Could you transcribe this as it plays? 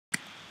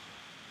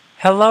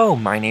Hello,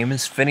 my name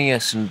is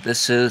Phineas, and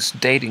this is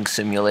Dating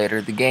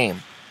Simulator, the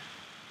game.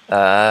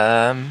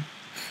 I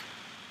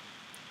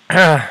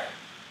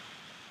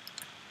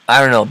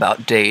don't know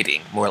about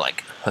dating, more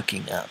like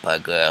hooking up, I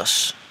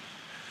guess.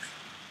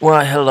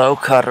 Why, hello,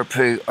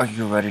 Caterpie, are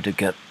you ready to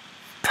get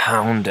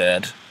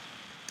pounded?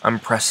 I'm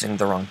pressing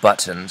the wrong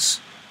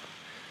buttons.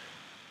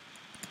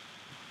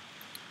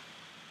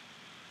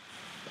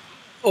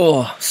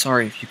 Oh,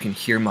 sorry if you can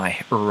hear my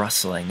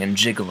rustling and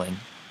jiggling.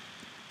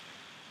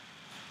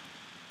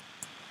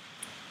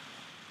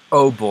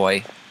 Oh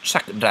boy,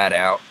 check that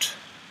out.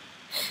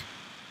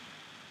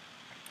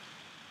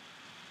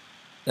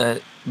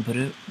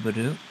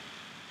 Badoo.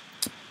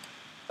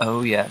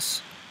 Oh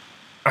yes.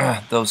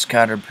 Those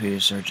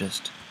caterpies are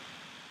just...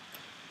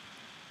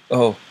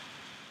 Oh.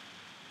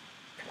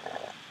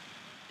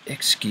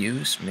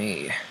 Excuse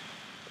me.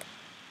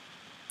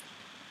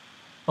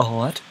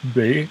 Let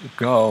me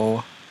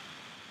go.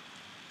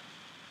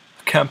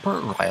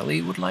 Camper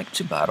Riley would like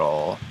to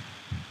battle.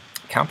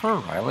 Camper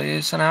Riley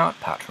is an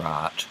output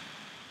rat.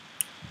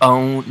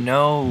 Oh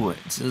no,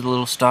 it's a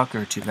little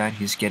stalker. Too bad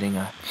he's getting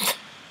a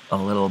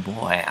little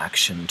boy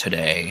action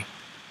today.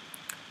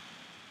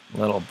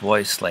 Little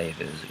boy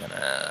slave is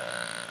gonna...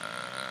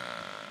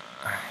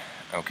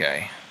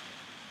 Okay.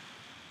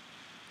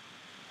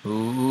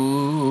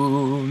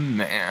 Ooh,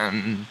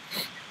 man.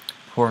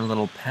 Poor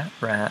little pet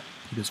rat.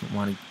 He doesn't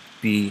want to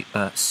be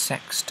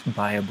sexed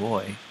by a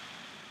boy.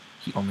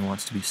 He only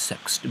wants to be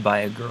sexed by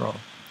a girl.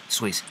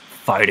 So he's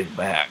fighting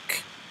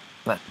back.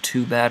 But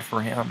too bad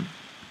for him.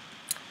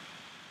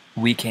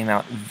 We came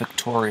out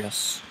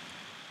victorious.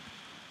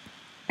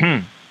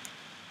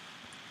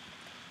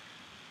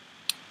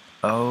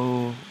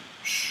 Oh,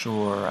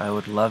 sure, I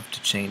would love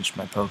to change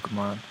my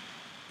Pokemon.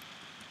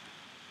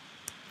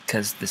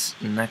 Because this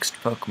next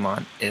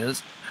Pokemon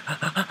is...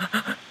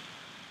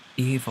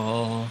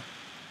 evil.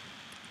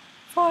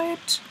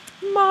 Fight,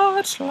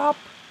 Mudslap.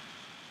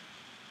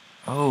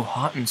 Oh,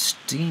 hot and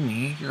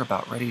steamy, you're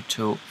about ready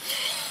to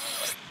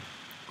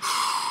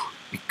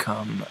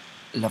become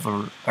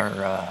level,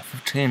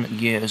 15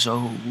 years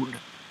old.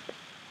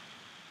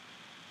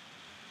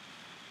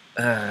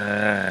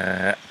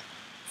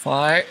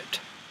 Fight.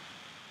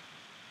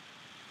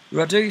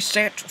 Ready,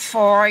 set,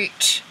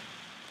 fight.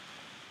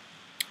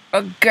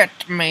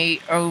 Get me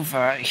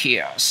over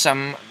here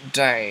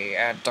someday.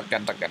 Oh,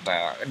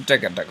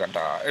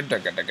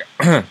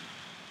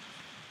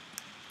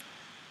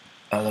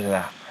 look at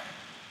that.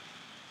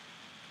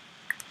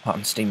 Hot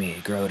and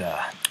steamy,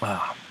 Groda.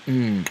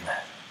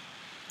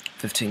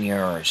 15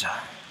 years.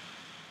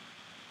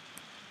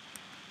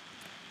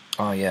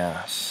 Oh,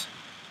 yes.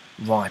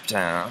 Wiped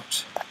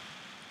out.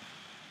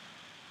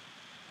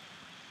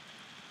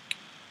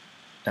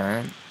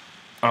 And,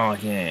 oh,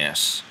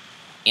 yes.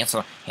 It's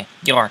a,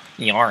 you're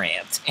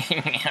it.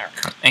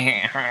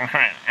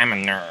 I'm a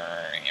nerd.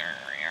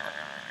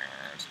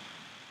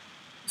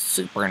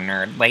 Super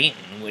Nerd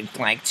Layton would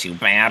like to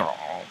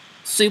battle.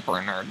 Super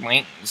Nerd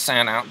Layton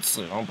sat out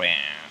so bad.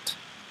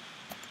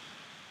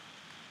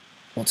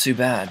 Well, too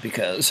bad,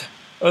 because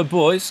a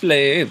boy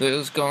slave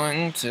is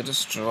going to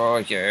destroy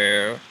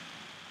you.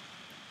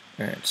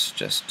 Let's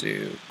just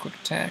do quick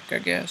attack, I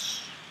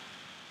guess.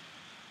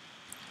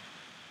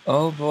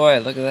 Oh boy,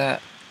 look at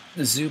that.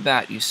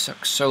 Zubat, you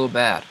suck so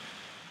bad.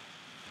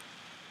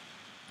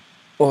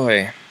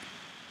 Oi.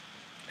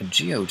 A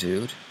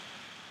Geodude?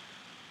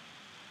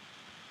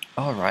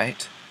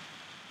 Alright.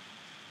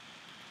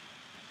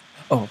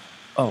 Oh.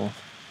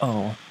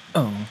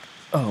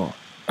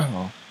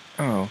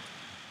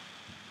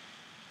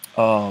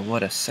 Oh,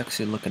 what a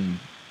sexy looking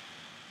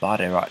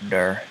body right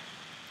there.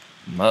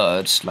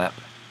 Mudslap.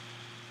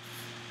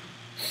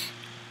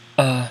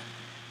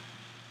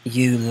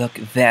 You look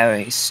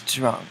very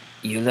strong.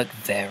 You look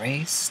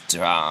very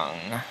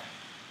strong.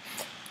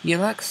 You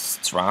look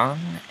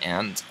strong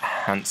and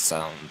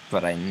handsome,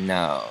 but I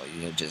know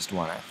you just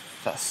want to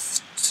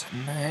fist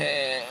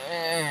me.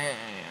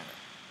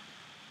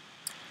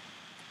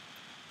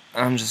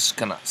 I'm just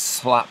gonna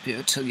slap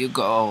you till you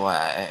go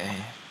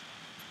away.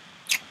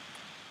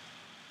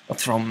 I'll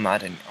throw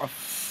mud in your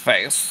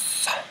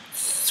face.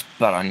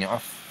 Spit on your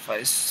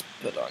face.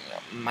 Spit on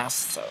your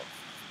massive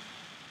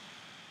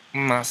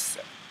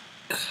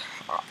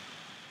cock.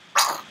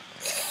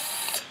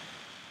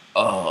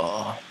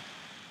 Oh.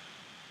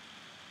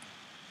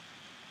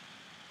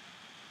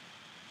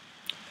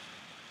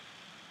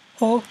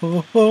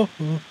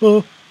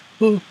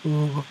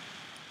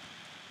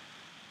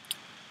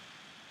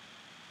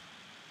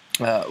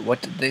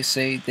 What did they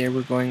say they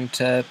were going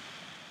to...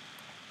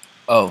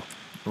 Oh,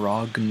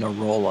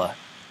 Rognarola.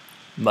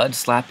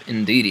 Mudslap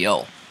indeed,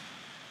 yo.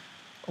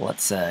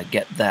 Let's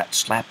get that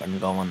slapping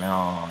going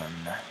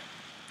on.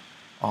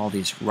 All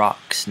these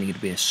rocks need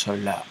to be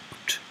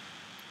slapped.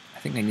 I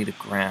think I need a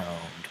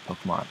ground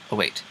Pokemon. Oh,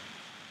 wait.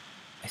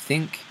 I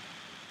think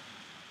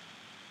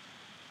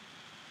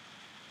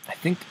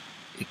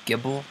a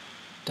Gibble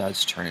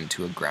does turn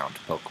into a ground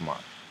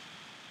Pokemon.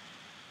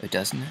 It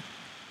doesn't it?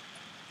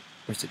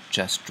 Or is it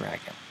just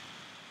Dragon?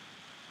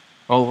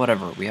 Oh,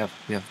 whatever. We have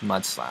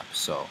mud slap,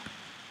 so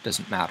it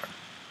doesn't matter.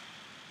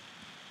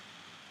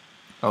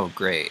 Oh,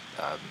 great.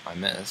 I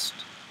missed.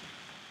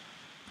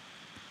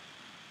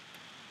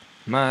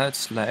 Mud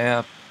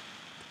slap.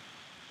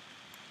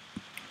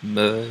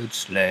 Mud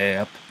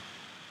slap.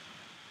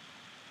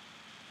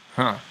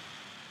 Huh.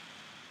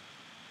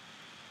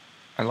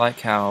 I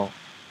like how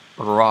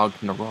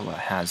Ragnarola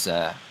has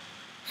a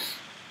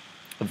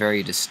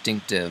very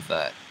distinctive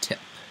tip,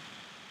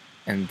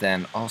 and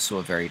then also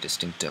a very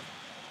distinctive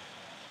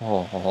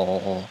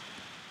hole.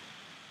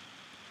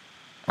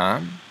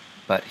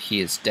 But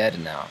he is dead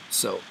now,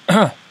 so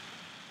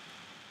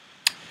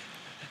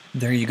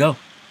there you go.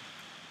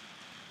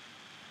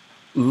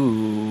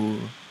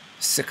 Ooh,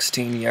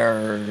 16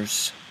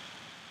 years.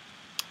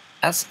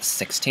 That's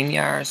 16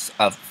 years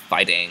of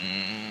fighting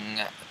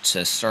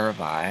to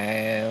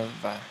survive.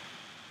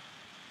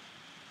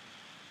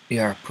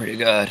 You're pretty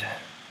good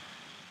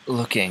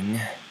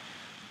looking.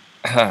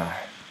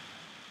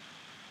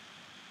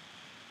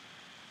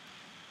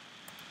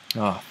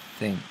 Oh,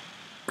 thank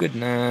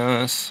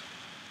goodness.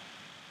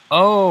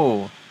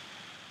 Oh.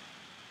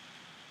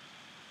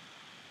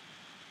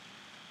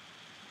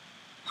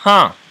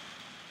 Huh.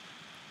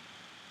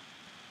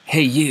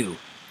 Hey you,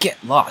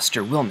 get lost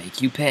or we'll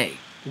make you pay.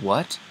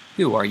 What?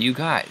 Who are you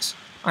guys?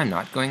 I'm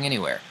not going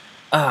anywhere.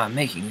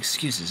 Making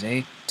excuses,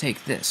 eh?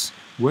 Take this.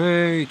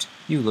 Wait,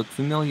 you look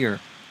familiar.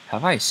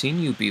 Have I seen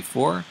you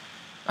before?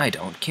 I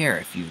don't care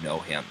if you know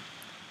him.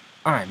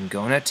 I'm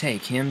gonna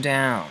take him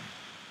down.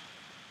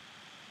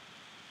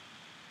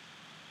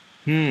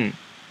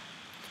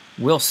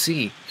 We'll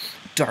see.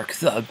 Dark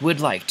Thug would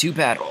like to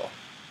battle.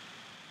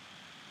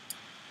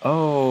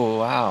 Oh,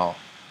 wow.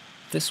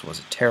 This was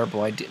a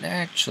terrible idea.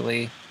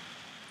 Actually,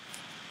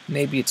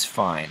 maybe it's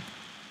fine.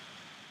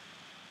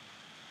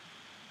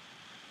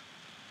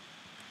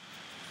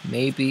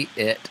 Maybe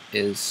it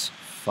is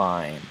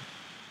fine.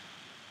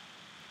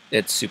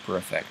 It's super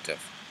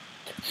effective.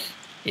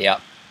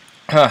 Yep.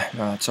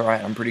 No, it's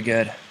alright. I'm pretty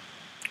good.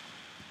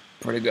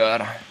 Pretty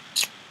good.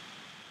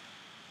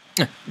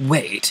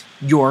 Wait,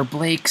 you're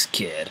Blake's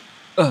kid.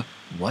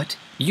 What?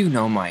 You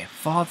know my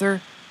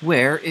father?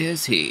 Where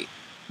is he?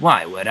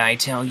 Why would I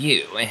tell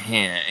you?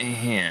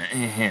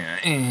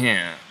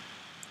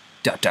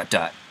 Dot dot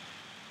dot.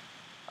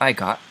 I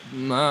got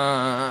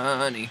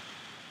money.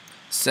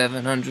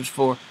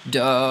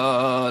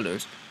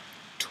 $704.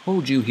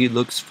 Told you he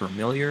looks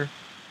familiar.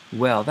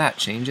 Well, that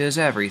changes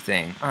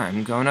everything.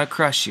 I'm gonna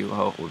crush you.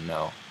 Oh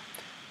no.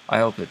 I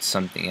hope it's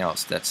something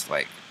else that's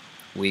like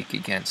weak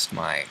against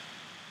my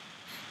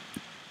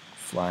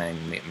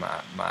flying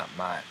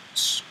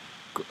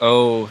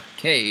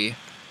okay.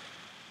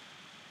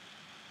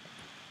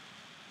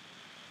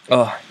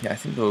 Oh, yeah, I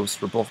think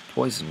those were both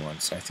poison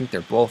ones. I think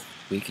they're both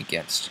weak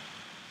against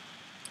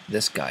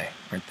this guy,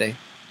 aren't they?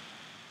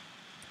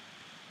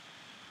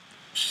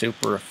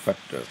 Super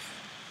effective.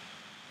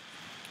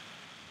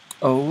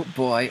 Oh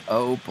boy,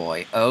 oh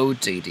boy, oh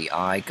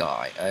DDI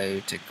guy,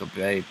 oh tickle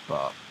baby,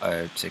 oh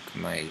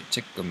tickle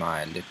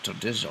my little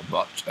dizzle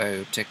bot,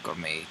 oh tickle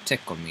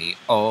me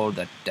all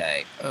the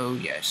day, oh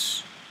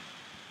yes.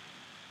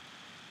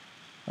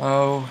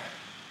 Oh,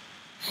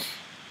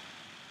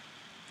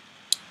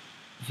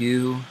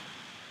 you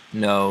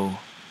know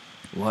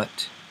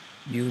what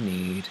you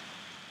need.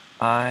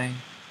 I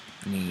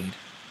need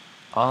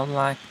all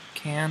I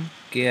can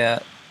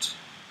get.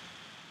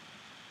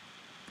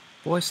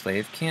 Boy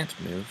slave can't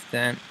move,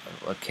 then...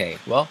 Okay,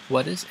 well,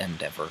 what is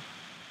Endeavor?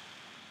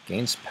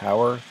 Gains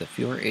power the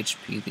fewer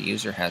HP the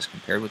user has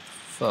compared with the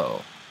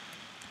foe.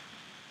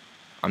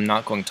 I'm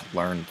not going to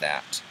learn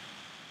that.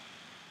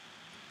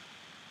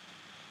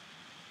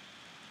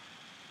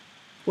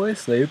 Boy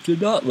slave did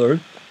not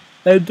learn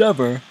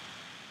Endeavor.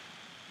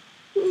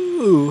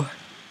 Ooh.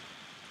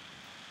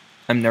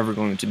 I'm never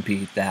going to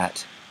be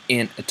that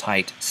in a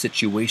tight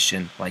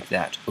situation like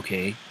that,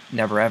 okay?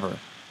 Never ever.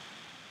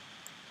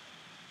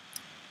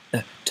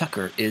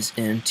 Tucker is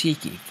in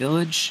Tiki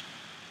village.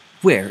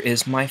 Where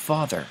is my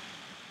father?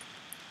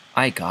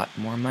 I got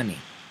more money.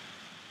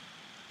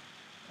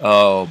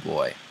 Oh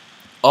boy.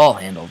 I'll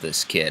handle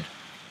this kid.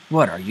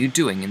 What are you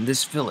doing in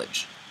this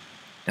village?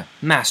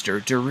 Master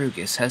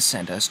Derugus has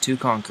sent us to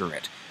conquer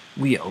it.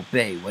 We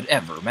obey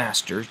whatever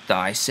Master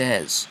Thai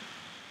says.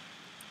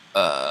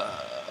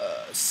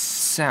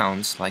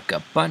 Sounds like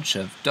a bunch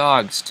of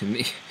dogs to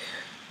me.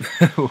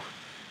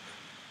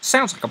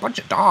 Sounds like a bunch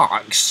of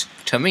dogs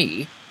to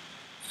me.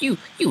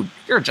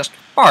 You're just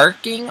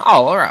barking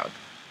all around.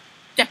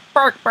 Yeah,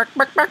 bark, bark,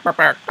 bark, bark, bark,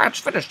 bark. Let's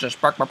finish this.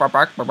 Bark, bark, bark,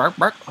 bark, bark, bark,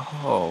 bark.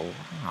 Oh,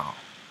 wow.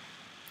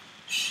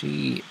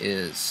 She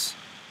is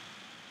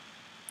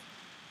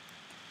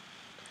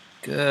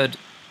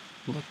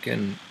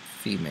good-looking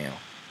female.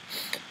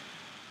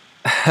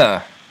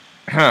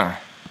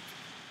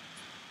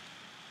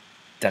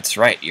 That's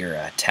right, your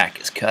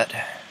attack is cut.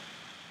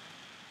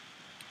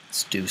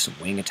 Let's do some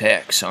wing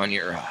attacks on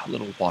your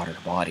little water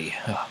body.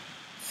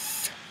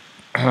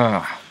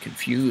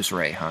 Confuse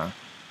Ray, huh?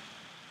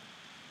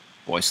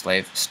 Boy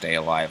slave, stay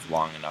alive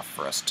long enough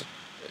for us to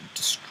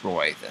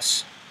destroy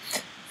this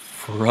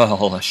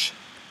Relish.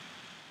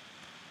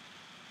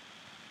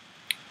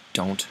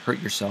 Don't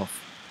hurt yourself.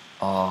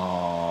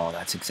 Oh,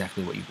 that's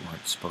exactly what you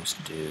weren't supposed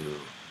to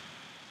do.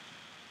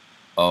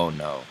 Oh,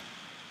 no.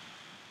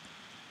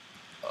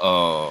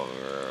 Oh,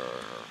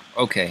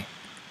 okay.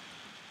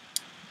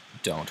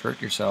 Don't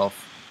hurt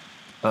yourself.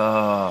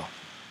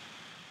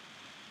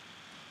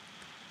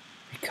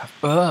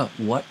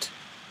 What?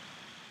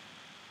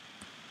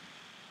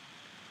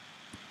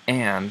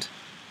 And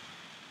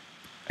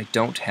I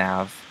don't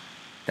have...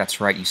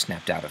 That's right, you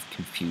snapped out of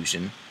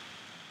confusion.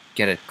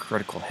 Get a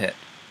critical hit.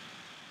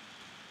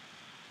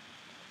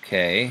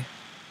 Okay.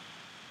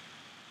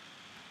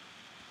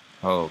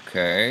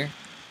 Okay.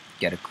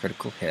 Get a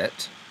critical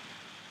hit.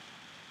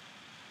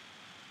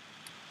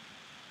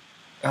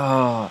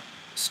 Oh,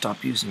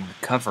 stop using the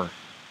cover.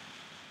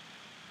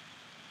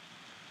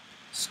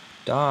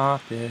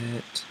 Stop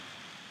it.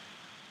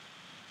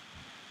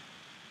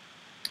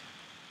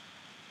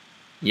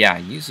 Yeah,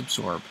 use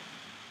absorb.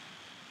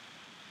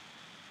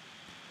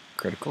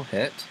 Critical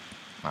hit.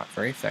 Not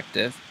very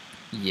effective.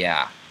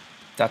 Yeah,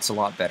 that's a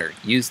lot better.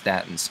 Use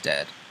that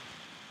instead.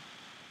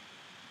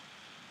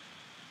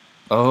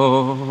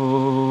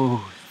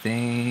 Oh,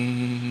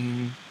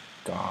 thank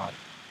God.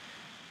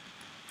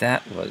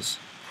 That was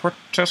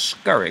pretty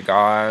scary,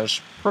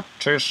 guys.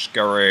 Pretty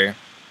scary.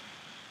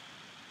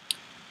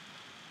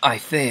 I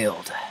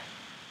failed.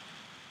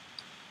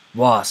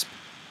 Wasp,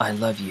 I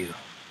love you.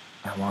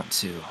 I want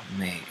to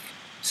make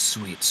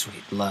sweet,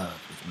 sweet love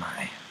with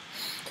my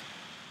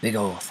big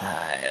old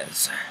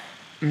thighs.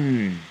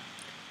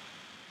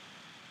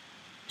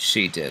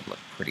 She did look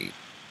pretty,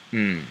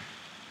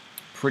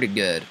 pretty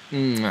good.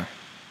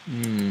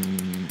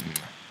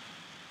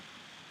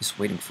 He's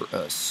waiting for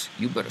us.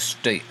 You better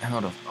stay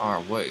out of our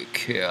way,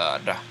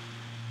 kid.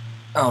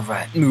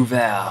 Alright, move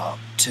out.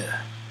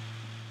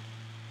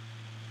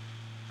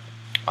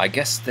 I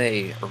guess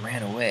they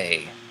ran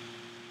away.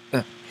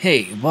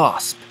 Hey,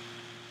 Wasp.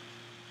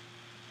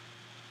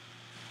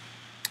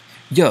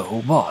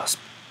 Yo, Wasp.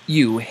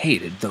 You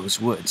hated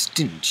those woods,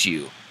 didn't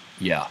you?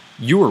 Yeah,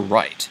 you were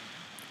right.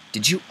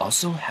 Did you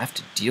also have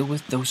to deal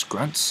with those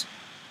grunts?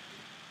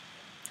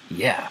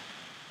 Yeah,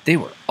 they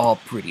were all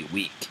pretty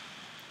weak.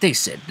 They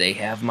said they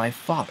have my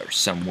father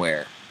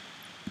somewhere.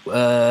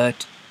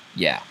 What?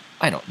 Yeah,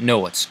 I don't know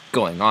what's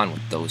going on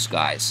with those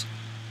guys.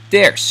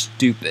 They're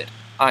stupid.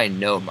 I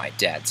know my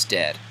dad's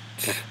dead.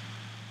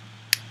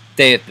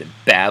 They have been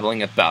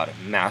babbling about a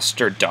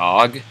master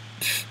dog.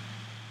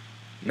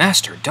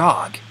 Master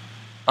dog?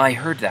 I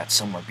heard that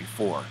somewhere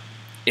before.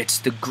 It's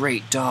the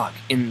great dog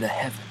in the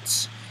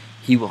heavens.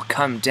 He will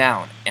come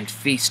down and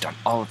feast on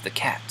all of the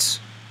cats.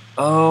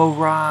 Oh,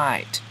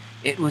 right.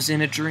 It was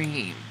in a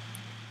dream.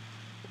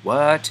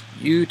 What?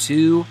 You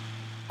too?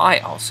 I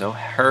also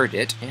heard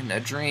it in a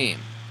dream.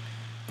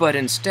 But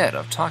instead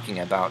of talking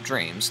about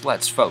dreams,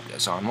 let's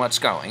focus on what's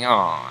going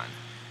on.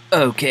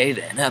 Okay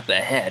then, up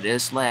ahead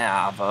is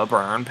Lava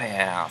Burn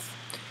Path.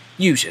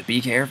 You should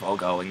be careful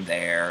going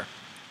there.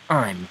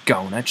 I'm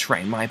gonna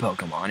train my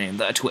Pokemon in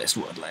the Twist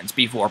Woodlands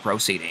before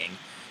proceeding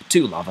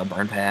to Lava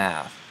Burn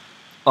Path.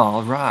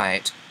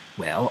 Alright,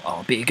 well,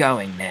 I'll be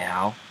going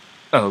now.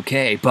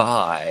 Okay,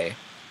 bye.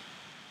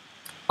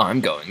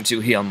 I'm going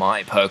to heal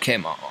my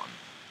Pokemon.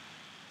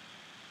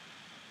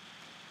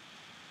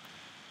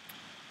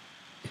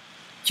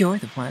 You're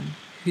the one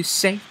who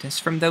saved us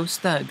from those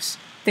thugs.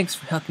 Thanks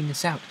for helping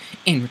us out.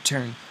 In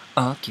return,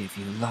 I'll give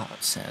you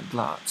lots and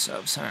lots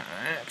of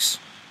sex.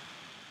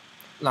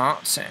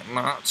 Lots and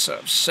lots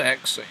of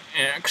sexy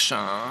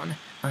action.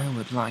 I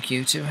would like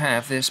you to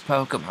have this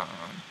Pokemon.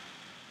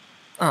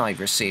 I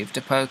received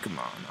a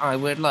Pokemon. I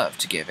would love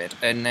to give it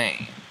a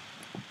name.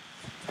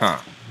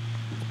 Huh.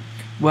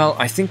 Well,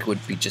 I think it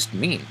would be just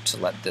mean to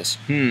let this...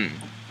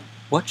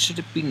 What should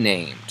it be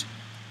named?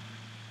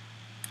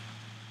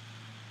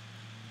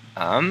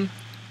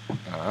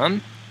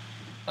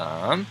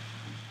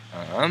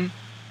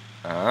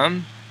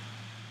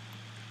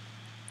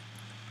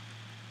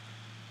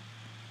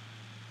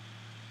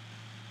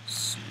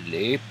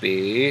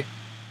 Sleepy.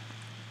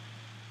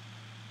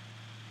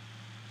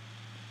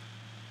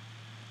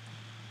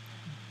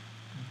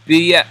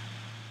 Be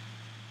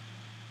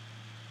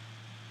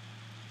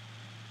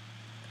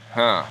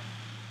Huh.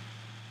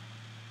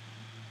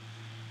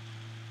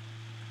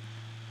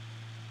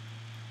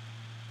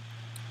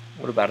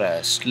 What about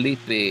a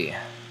sleepy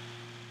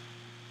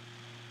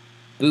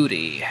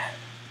booty?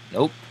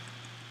 Nope.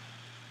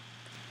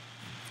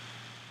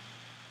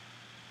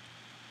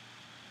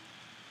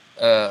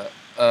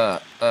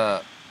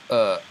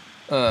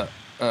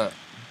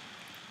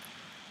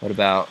 What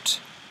about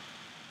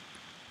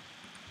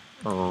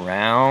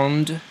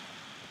round?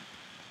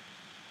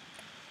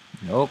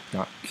 Nope,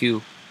 not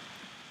Q.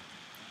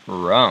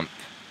 Rump.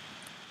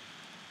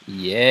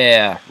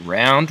 Yeah,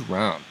 round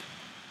rump.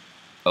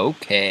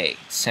 Okay,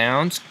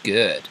 sounds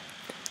good.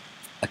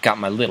 I got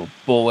my little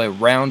boy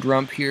Round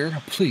Rump here.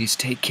 Please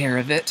take care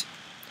of it.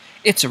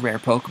 It's a rare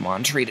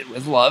Pokemon treated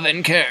with love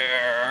and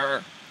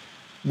care.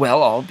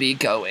 Well, I'll be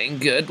going.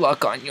 Good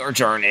luck on your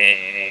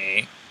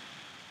journey.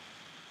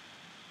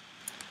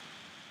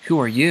 Who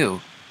are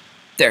you?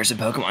 There's a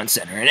Pokemon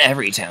Center in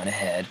every town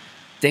ahead.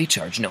 They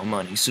charge no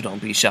money, so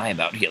don't be shy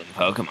about healing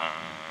Pokemon.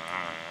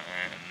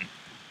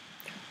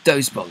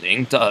 Those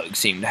bullying thugs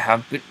seem to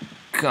have been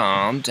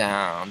calmed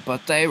down,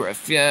 but they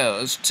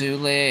refuse to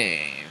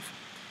leave.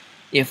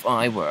 If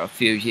I were a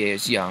few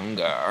years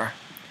younger,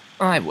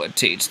 I would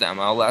teach them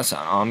a lesson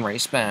on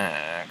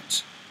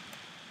respect.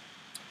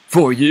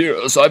 For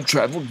years, I've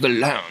traveled the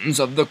lands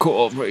of the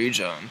cold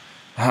region.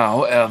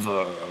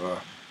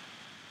 However,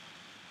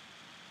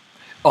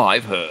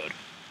 I've heard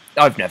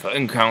I've never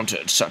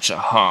encountered such a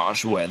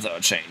harsh weather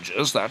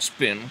changes that's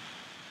been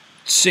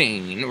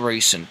seen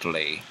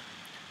recently.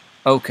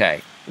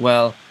 Okay,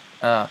 well,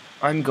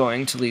 I'm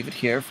going to leave it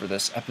here for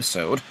this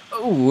episode.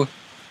 Ooh,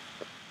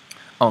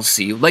 I'll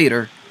see you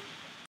later.